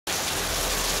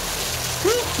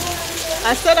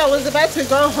I said I was about to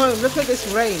go home. Look at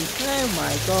this rain. Oh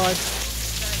my God.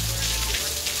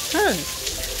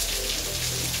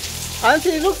 Auntie,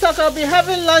 it looks like I'll be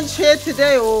having lunch here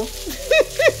today. Oh.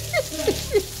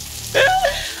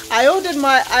 I ordered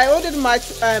my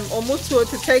omuto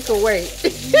to take away.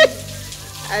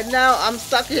 And now I'm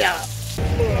stuck here.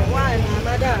 Why,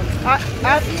 madam?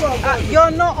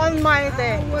 You're not on my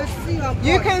there.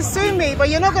 You can sue me, but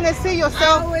you're not going to see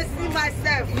yourself. I will see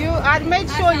myself. I'd make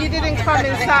sure you didn't come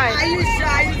inside. Are you sure?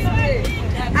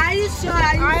 Are you sure?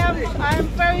 I am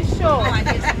very sure.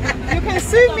 You can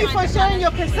sue me for showing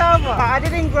your cassava. I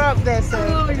didn't grow up there, so.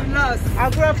 Oh, you lost. I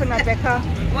grew up in Abeka.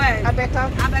 Where?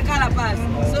 Abeka. Abeka La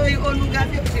Paz. So you only got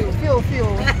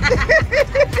Fuel.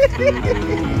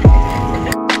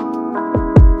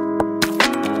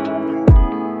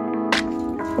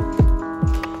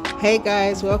 Hey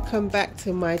guys, welcome back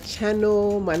to my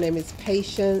channel. My name is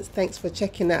Patience. Thanks for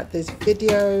checking out this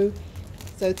video.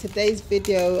 So today's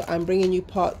video, I'm bringing you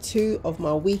part 2 of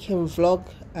my weekend vlog.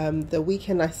 The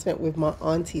weekend I spent with my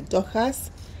Aunty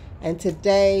Dorcas, and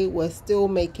today we're still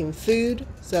making food.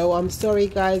 So I'm sorry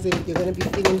guys if you're going to be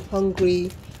feeling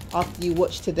hungry after you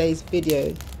watch today's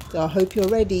video. So I hope you're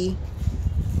ready.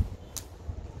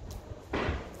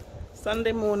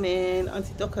 Sunday morning,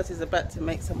 Aunty Dorcas is about to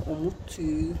make some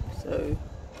omutu, so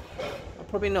I'm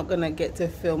probably not going to get to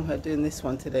film her doing this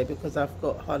one today because I've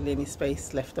got hardly any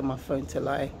space left on my phone till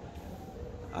I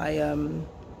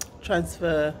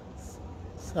transfer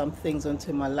some things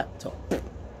onto my laptop.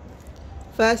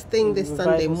 First thing this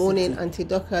Sunday morning, Aunty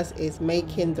Dorcas is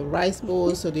making the rice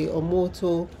balls, so the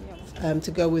omutu,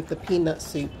 to go with the peanut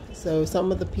soup. So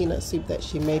some of the peanut soup that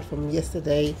she made from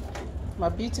yesterday. My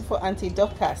beautiful Aunty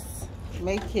Dorcas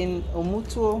making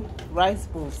omutu rice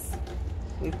balls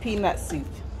with peanut soup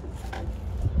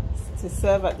to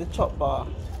serve at the chop bar.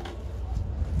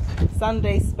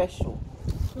 Sunday special.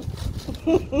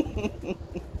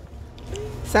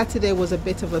 Saturday was a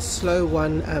bit of a slow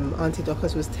one. Aunty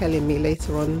Dorcas was telling me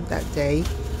later on that day.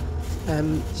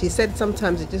 She said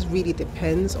sometimes it just really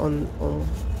depends on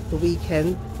the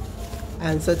weekend,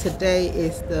 and so today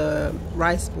is the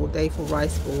rice ball day for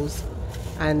rice balls.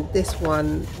 And this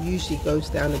one usually goes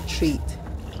down a treat.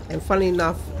 And funny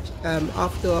enough,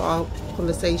 after our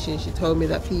conversation, she told me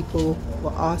that people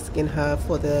were asking her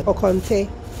for the okonte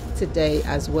today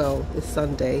as well, this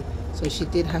Sunday. So she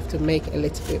did have to make a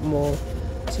little bit more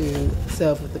to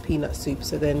serve with the peanut soup.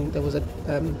 So then there was a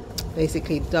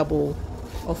basically double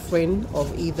offering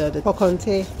of either the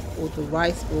okonte or the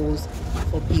rice balls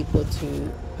for people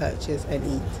to purchase and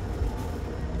eat.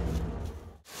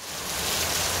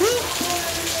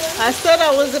 I said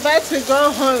I was about to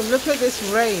go home. Look at this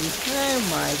rain. Oh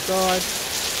my God.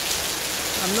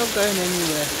 I'm not going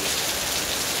anywhere.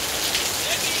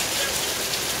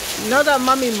 Not that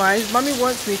Mummy minds. Mummy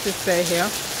wants me to stay here.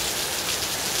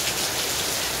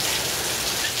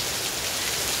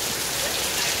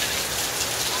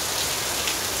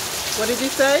 What did you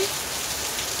say?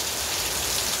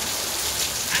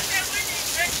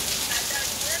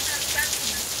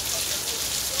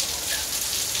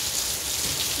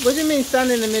 What do you mean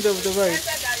stand in the middle of the road?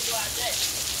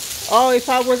 Oh, if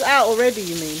I was out already,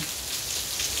 you mean?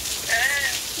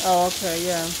 Oh, okay,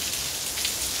 yeah.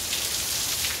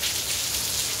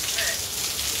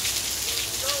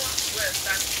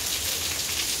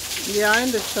 Yeah, I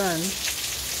understand.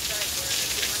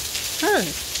 Huh.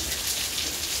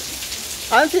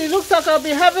 Auntie, it looks like I'll be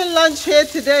having lunch here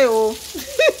today, oh.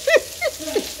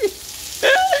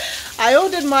 I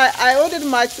ordered my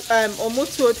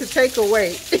omutu to take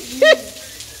away.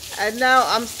 And now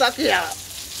I'm stuck here.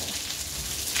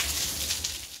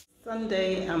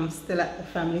 Sunday, I'm still at the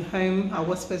family home. I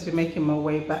was supposed to be making my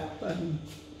way back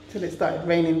till it started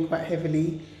raining quite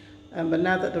heavily. But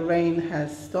now that the rain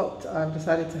has stopped, I've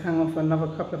decided to hang on for another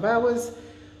couple of hours.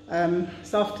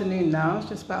 It's afternoon now, it's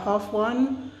just about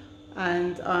 1:30,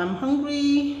 and I'm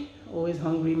hungry, always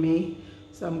hungry me.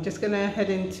 So I'm just gonna head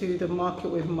into the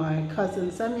market with my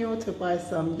cousin Samuel to buy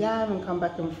some yam and come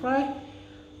back and fry.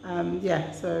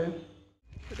 Yeah, so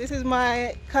this is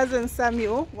my cousin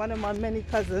Samuel, one of my many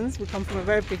cousins. We come from a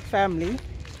very big family.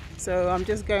 So I'm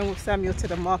just going with Samuel to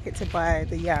the market to buy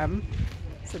the yam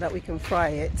so that we can fry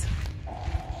it.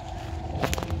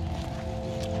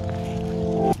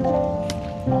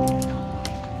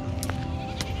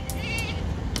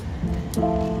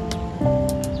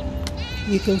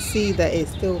 You can see that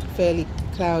it's still fairly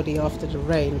cloudy after the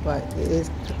rain, but it is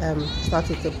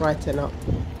started to brighten up.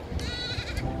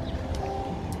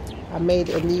 I made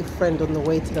a new friend on the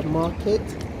way to the market.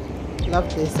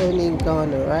 Love this, only in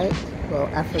Ghana, right? Well,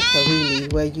 Africa really,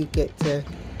 where you get to,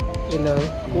 you know,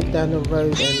 walk down the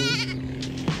road and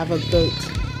have a goat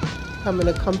come and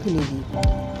accompany you.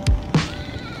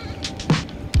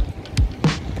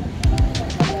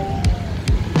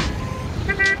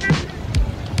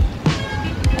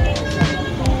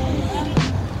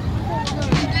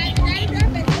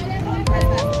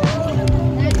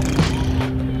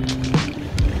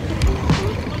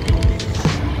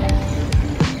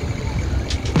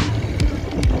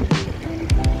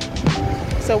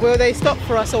 So will they stop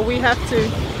for us, or we have to?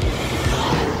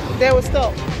 They will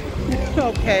stop.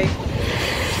 Okay.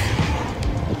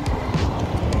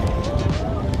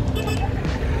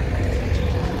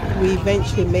 We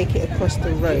eventually make it across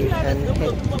the road and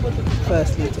head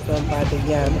firstly to go and buy the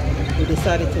yam. We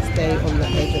decided to stay on the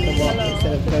edge of the market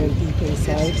instead of going deep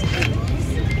inside.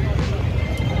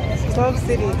 12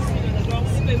 cities.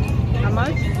 How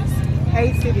much?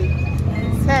 8 cities.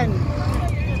 10.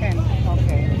 10.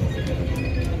 Okay.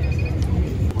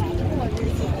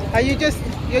 Are you're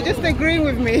just agreeing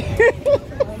with me?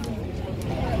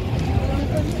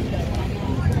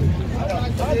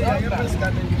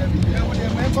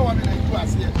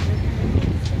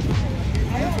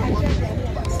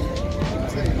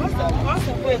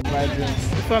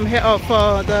 From here, oh,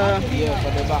 for the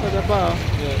bar.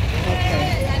 Yeah.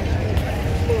 Okay.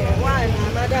 Why,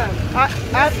 madam?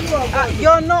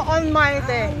 You're not on my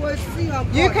there. I will see your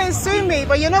You can sue me,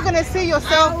 but you're not going to see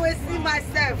yourself. I will see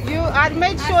myself. I'd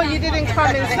make sure you didn't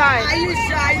come inside. Are you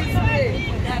sure?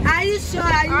 Are you sure?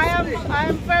 I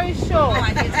am very sure.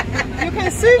 You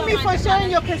can sue me for showing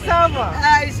your cassava.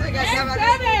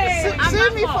 Sue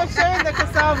me for showing the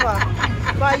cassava,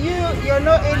 but you're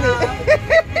not in it.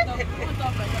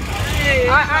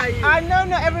 I know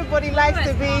not everybody likes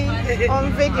to be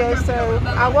on video, so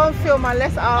I won't film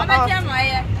unless I'll ask.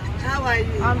 How are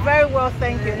you? I'm very well,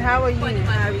 thank you. And how are you? Thank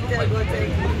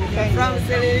you. From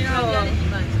Serenio.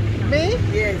 Me?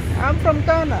 Yes. I'm from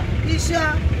Ghana. You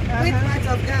sure? Which part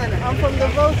of Ghana? I'm from the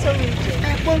Volta region.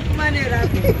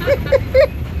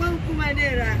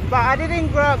 But I didn't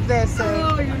grow up there, so.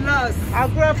 Oh, you lost. I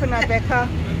grew up in Abeka.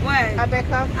 Where?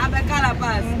 Abeka. Abeka La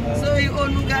Paz. So you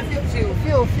own Nuga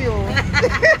Fuel. Fuel.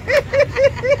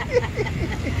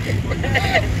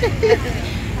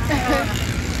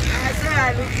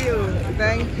 I look you.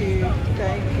 Thank you.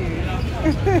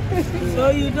 So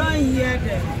you don't hear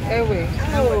them? Ewe.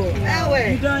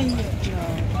 You don't hear?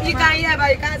 No. You can hear, but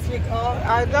you can't speak.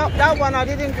 That one I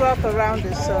didn't grow up around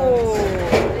it, so.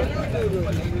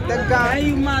 The Ghana.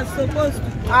 You must supposed to.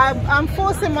 I'm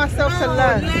forcing myself to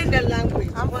learn. Learn the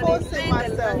language. I'm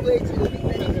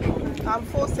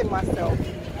forcing myself.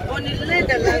 Only learn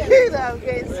the language. I'm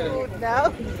getting schooled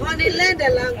now. Only learn the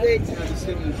language.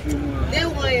 Then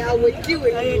when I will do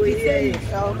it, you will hear it.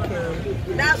 Okay.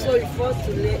 That's what you're forced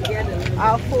to learn.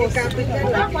 I'll force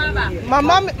it.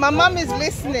 My mom is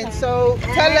listening, so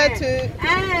tell her to.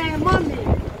 Hey, mommy,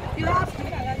 you have to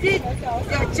teach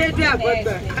your children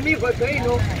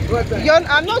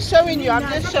I'm not showing you. I'm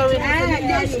just showing.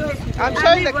 I'm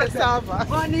showing the cassava.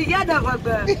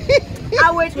 I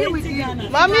will deal with you.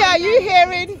 Mommy, are you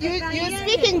hearing? You're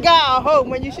speaking Ga at home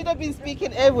when you should have been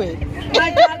speaking Ewe.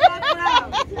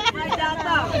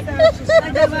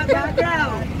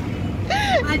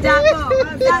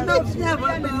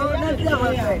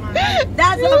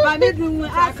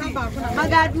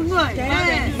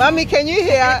 Mommy, can you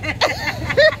hear?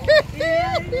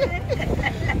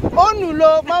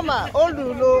 Onulo, Mama,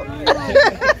 Onulo.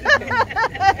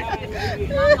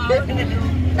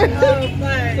 Oh,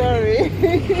 fine. Sorry.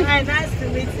 Hi, nice to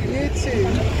meet you. You too.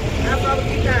 I'm from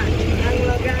Kita.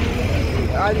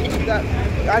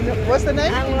 What's the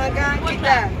name?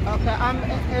 Kita. Okay, I'm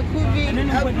Ekuvi.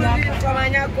 From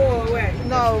Anyako, where?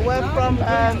 No, we're from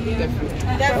Teflon.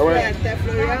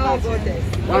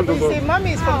 See,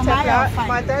 Mommy is from Teflon.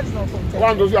 My dad's not from Teflon.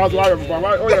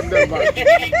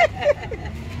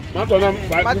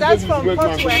 My dad's from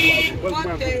Potway.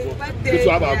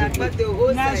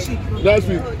 Next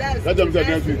week. Let them say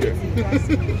next week.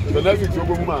 The next week,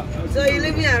 so you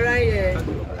leave me around here?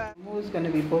 I'm always going to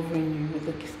be bothering you with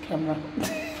this camera.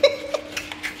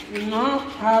 You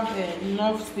not have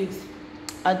enough space.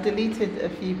 I deleted a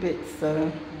few bits,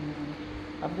 so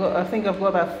I think I've got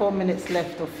about 4 minutes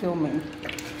left of filming.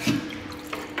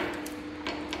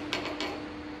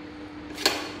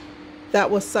 That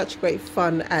was such great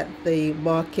fun at the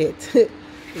market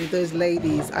with those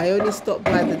ladies. I only stopped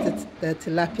by the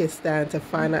tilapia stand to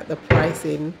find out the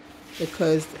pricing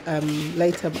because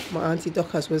later my Aunty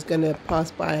Dorcas was going to pass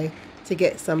by to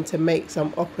get some to make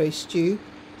some okra stew.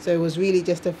 So it was really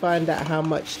just to find out how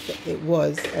much it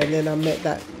was. And then I met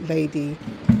that lady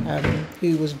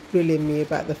who was grilling me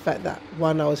about the fact that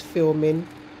 1, I was filming,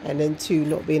 and then 2,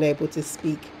 not being able to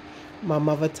speak. my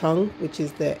mother tongue, which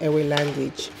is the Ewe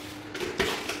language.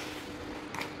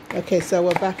 Okay, so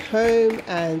we're back home,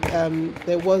 and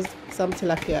there was some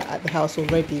tilapia at the house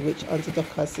already, which Aunty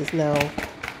Dorcas is now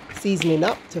seasoning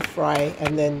up to fry,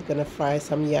 and then gonna fry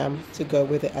some yam to go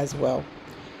with it as well.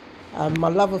 My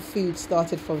love of food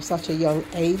started from such a young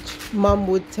age. Mum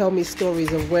would tell me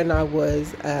stories of when I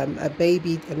was a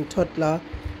baby and toddler,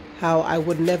 how I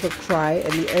would never cry,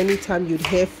 and the only time you'd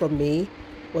hear from me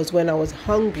was when I was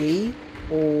hungry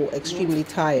or extremely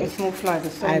tired. The small flies are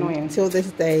so and annoying. till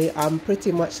this day, I'm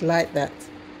pretty much like that.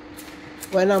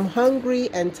 When I'm hungry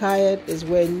and tired is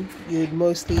when you'd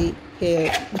mostly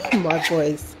hear my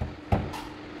voice. I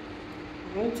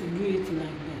want to do it like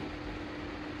that.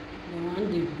 The one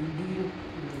they do,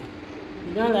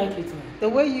 you don't like it. The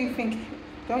way you think,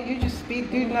 don't you just be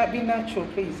natural,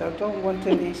 please. I don't want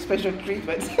any special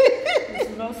treatment.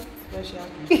 It's not special.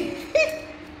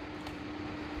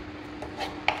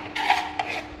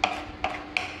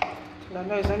 I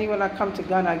know it's only when I come to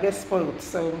Ghana I get spoiled,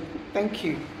 so thank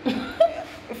you.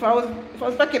 If I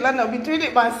was back in London, I'd be doing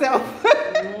it myself.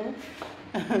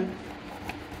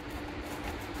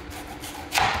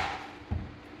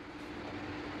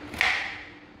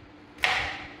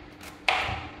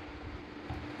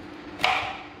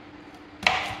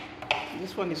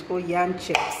 This one is called yam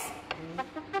chips.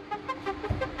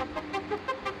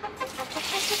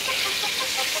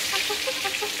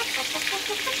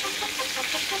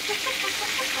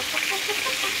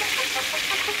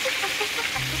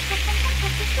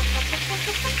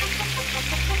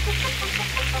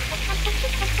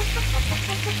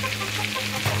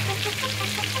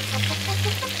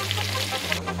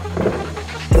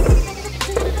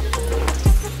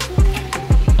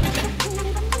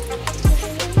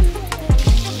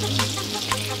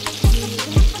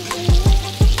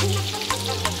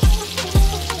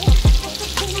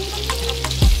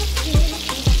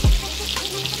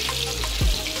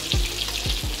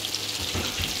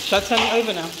 Should I turn it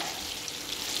over now?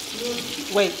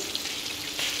 Wait.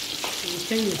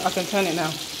 I can turn it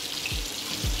now.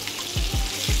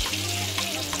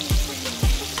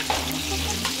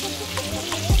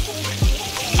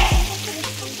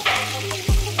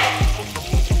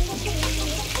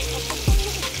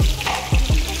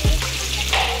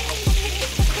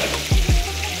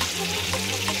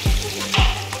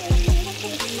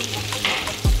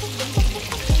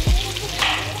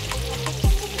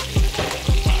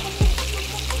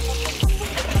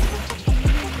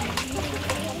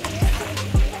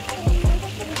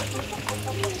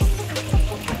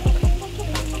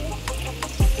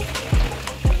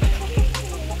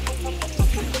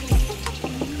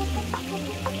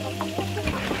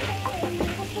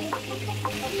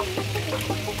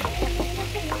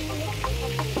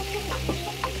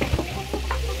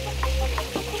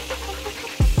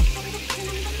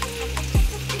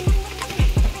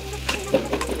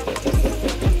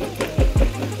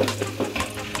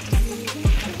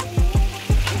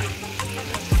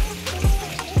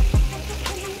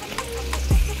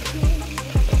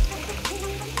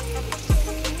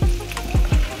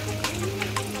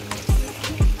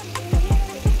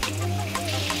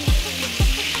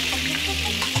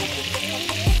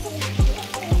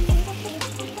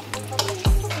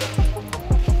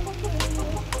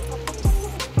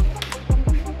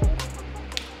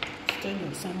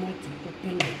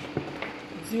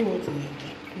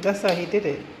 That's how he did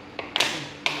it.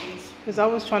 Because I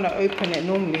was trying to open it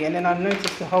normally, and then I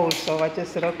noticed the hole, so I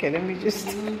just said, okay, let me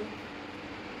just...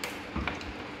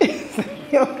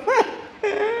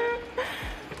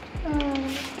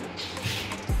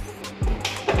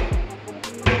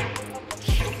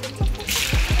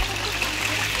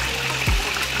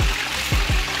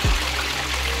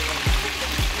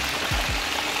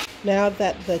 Now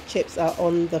that the chips are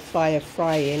on the fire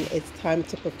frying, it's time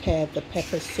to prepare the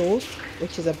pepper sauce,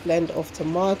 which is a blend of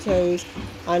tomatoes,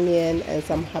 onion and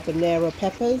some habanero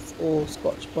peppers or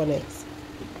Scotch bonnets.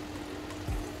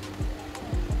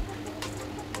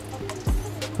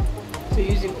 So you're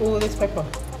using all this pepper?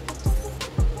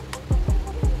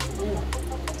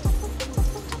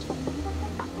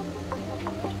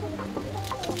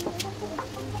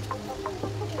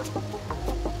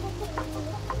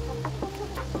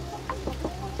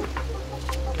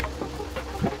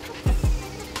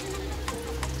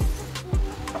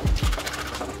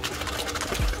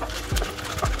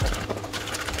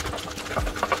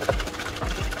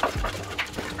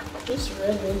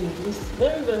 It's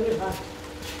very, very hard.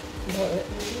 But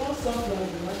it's not soft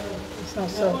like the other. It's not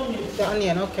soft. The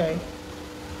onion, okay.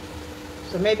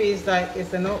 So maybe it's like it's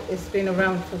been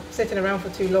around sitting around for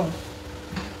too long.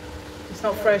 It's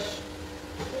not fresh.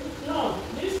 No,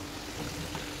 this.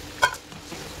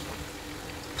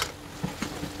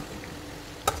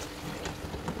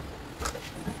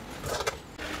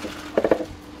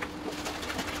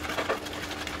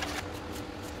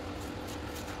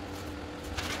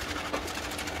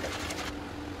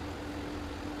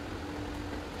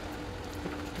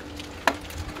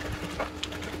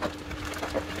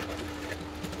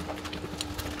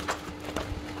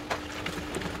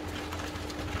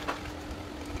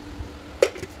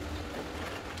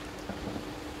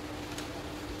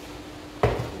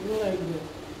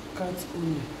 cut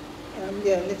onion.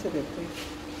 Yeah, a little bit, please.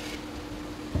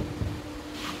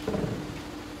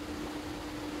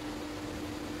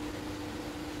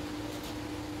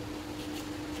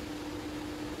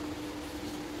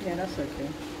 Yeah, that's okay.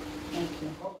 Thank you.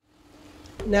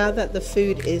 Now that the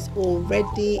food is all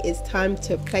ready, it's time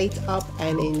to plate up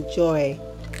and enjoy.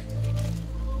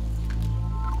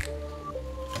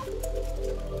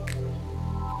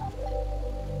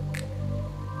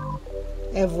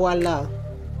 Et voila.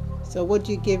 So what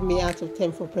do you give me out of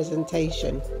 10 for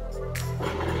presentation?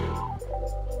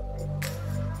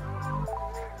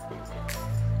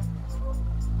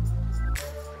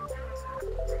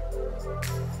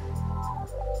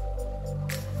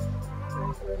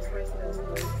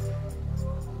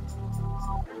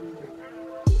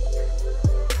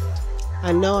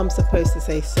 I know I'm supposed to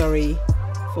say sorry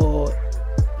for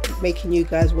making you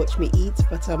guys watch me eat,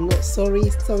 but I'm not sorry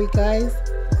guys.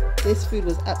 This food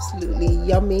was absolutely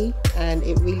yummy and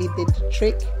it really did the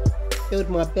trick, filled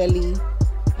my belly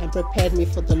and prepared me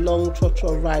for the long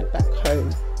trotro ride back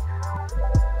home.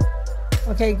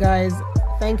 Okay guys,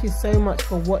 thank you so much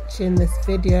for watching this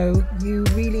video. You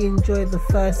really enjoyed the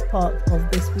first part of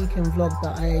this weekend vlog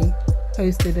that I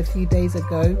posted a few days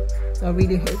ago, so I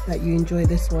really hope that you enjoy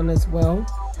this one as well.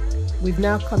 We've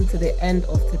now come to the end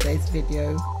of today's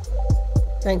video.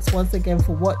 Thanks once again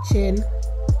for watching.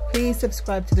 Please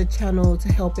subscribe to the channel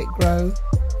to help it grow.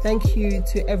 Thank you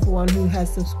to everyone who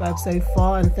has subscribed so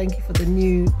far, and thank you for the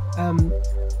new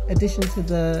addition to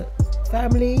the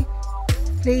family.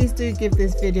 Please do give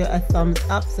this video a thumbs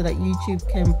up so that YouTube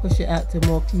can push it out to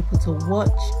more people to watch,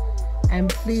 and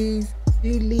please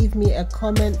do leave me a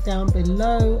comment down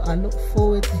below. I look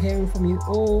forward to hearing from you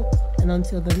all, and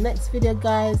until the next video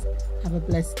guys, have a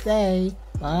blessed day.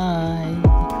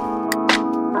 Bye.